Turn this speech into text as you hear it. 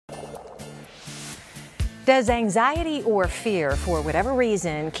Does anxiety or fear, for whatever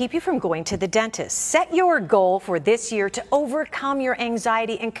reason, keep you from going to the dentist? Set your goal for this year to overcome your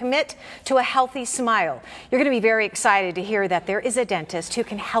anxiety and commit to a healthy smile. You're going to be very excited to hear that there is a dentist who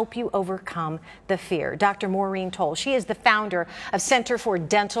can help you overcome the fear. Dr. Maureen Toll, she is the founder of Center for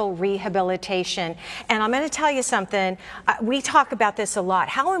Dental Rehabilitation. And I'm going to tell you something, we talk about this a lot,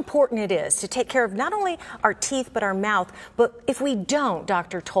 how important it is to take care of not only our teeth but our mouth. But if we don't,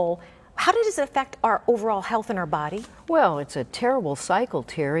 Dr. Toll, how does it affect our overall health in our body? Well, it's a terrible cycle,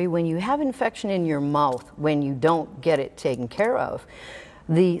 Terry. When you have infection in your mouth, when you don't get it taken care of,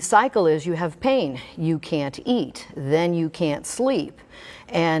 the cycle is you have pain, you can't eat, then you can't sleep.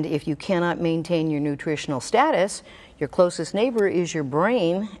 And if you cannot maintain your nutritional status, your closest neighbor is your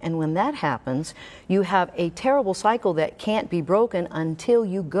brain, and when that happens, you have a terrible cycle that can't be broken until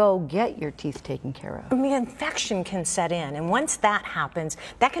you go get your teeth taken care of. I mean, infection can set in, and once that happens,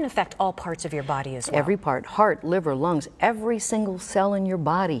 that can affect all parts of your body as well. Every part, heart, liver, lungs, every single cell in your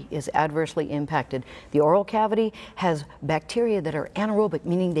body is adversely impacted. The oral cavity has bacteria that are anaerobic,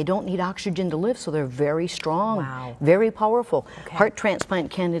 meaning they don't need oxygen to live, so they're very strong, wow, very powerful. Okay. Heart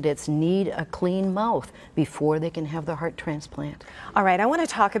transplant candidates need a clean mouth before they can have the heart transplant. All right, I want to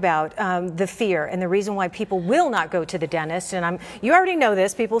talk about the fear and the reason why people will not go to the dentist. And you already know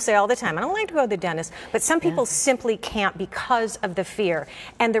this, people say all the time, I don't like to go to the dentist, but some people simply can't because of the fear.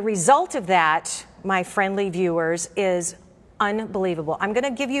 And the result of that, my friendly viewers, is unbelievable. I'm going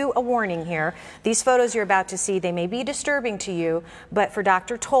to give you a warning here. These photos you're about to see, they may be disturbing to you, but for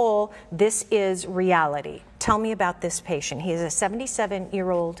Dr. Toll, this is reality. Tell me about this patient. He is a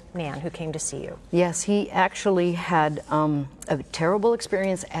 77-year-old man who came to see you. Yes, he actually had a terrible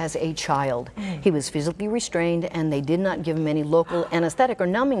experience as a child. He was physically restrained, and they did not give him any local anesthetic or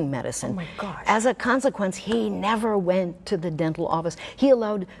numbing medicine. Oh my gosh. As a consequence, he never went to the dental office. He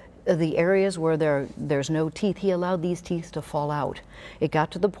allowed the areas where there's no teeth, he allowed these teeth to fall out. It got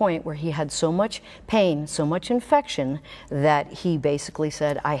to the point where he had so much pain, so much infection, that he basically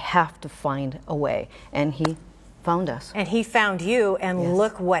said, I have to find a way. And he found us. And he found you, and yes,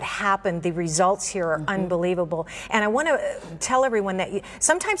 look what happened. The results here are unbelievable. And I want to tell everyone that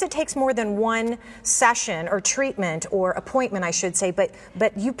sometimes it takes more than one session or treatment or appointment, I should say, but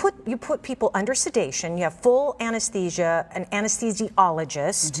you put people under sedation. You have full anesthesia, an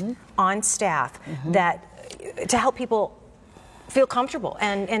anesthesiologist on staff that to help people feel comfortable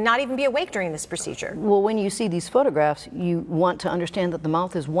and not even be awake during this procedure. Well, when you see these photographs, you want to understand that the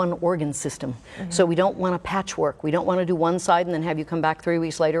mouth is one organ system. So we don't want a patchwork. We don't want to do one side and then have you come back 3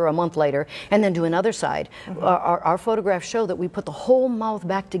 weeks later or a month later and then do another side. Our photographs show that we put the whole mouth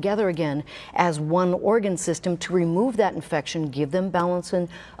back together again as one organ system to remove that infection, give them balance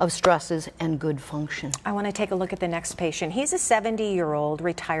of stresses and good function. I want to take a look at the next patient. He's a 70-year-old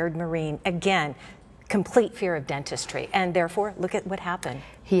retired Marine. Again, complete fear of dentistry, and therefore, look at what happened.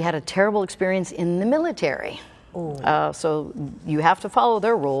 He had a terrible experience in the military. So you have to follow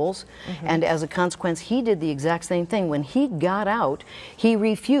their rules, and as a consequence, he did the exact same thing. When he got out, he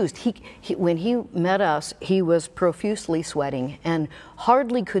refused. When he met us, he was profusely sweating and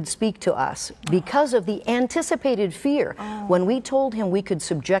hardly could speak to us because of the anticipated fear. When we told him we could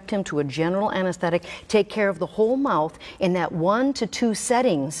subject him to a general anesthetic, take care of the whole mouth in that 1 to 2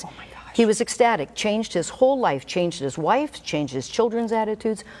 settings, he was ecstatic, changed his whole life, changed his wife, changed his children's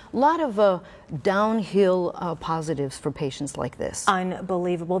attitudes. A lot of downhill positives for patients like this.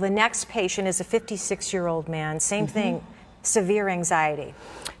 Unbelievable. The next patient is a 56-year-old man, same thing, severe anxiety.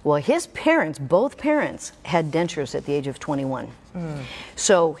 Well, his parents, both parents, had dentures at the age of 21.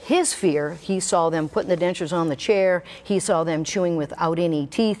 So his fear, he saw them putting the dentures on the chair, he saw them chewing without any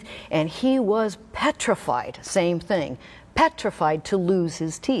teeth, and he was petrified, same thing, petrified to lose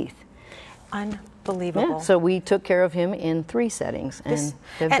his teeth. Unbelievable. Yeah, so we took care of him in 3 settings, and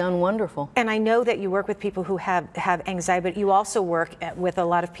they've done wonderful. And I know that you work with people who have anxiety, but you also work with a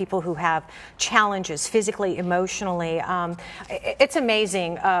lot of people who have challenges physically, emotionally. It's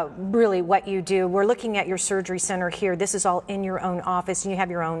amazing, really, what you do. We're looking at your surgery center here. This is all in your own office, and you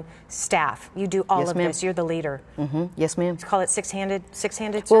have your own staff. You do all of this. You're the leader. Yes, ma'am. Let's call it six-handed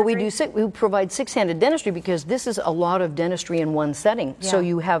surgery? Well, we provide six-handed dentistry because this is a lot of dentistry in one setting. So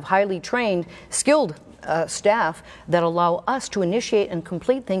you have highly trained, skilled staff that allow us to initiate and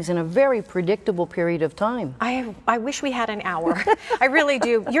complete things in a very predictable period of time. I wish we had an hour. I really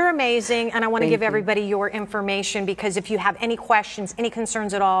do. You're amazing, and I want to give everybody your information, because if you have any questions, any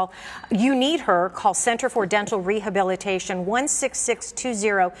concerns at all, you need her. Call Center for Dental Rehabilitation,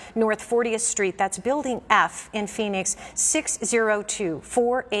 16620 North 40th Street. That's Building F in Phoenix,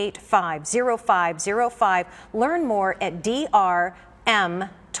 602-485-0505. Learn more at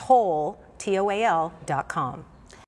drmtoll.com. TOAL.com.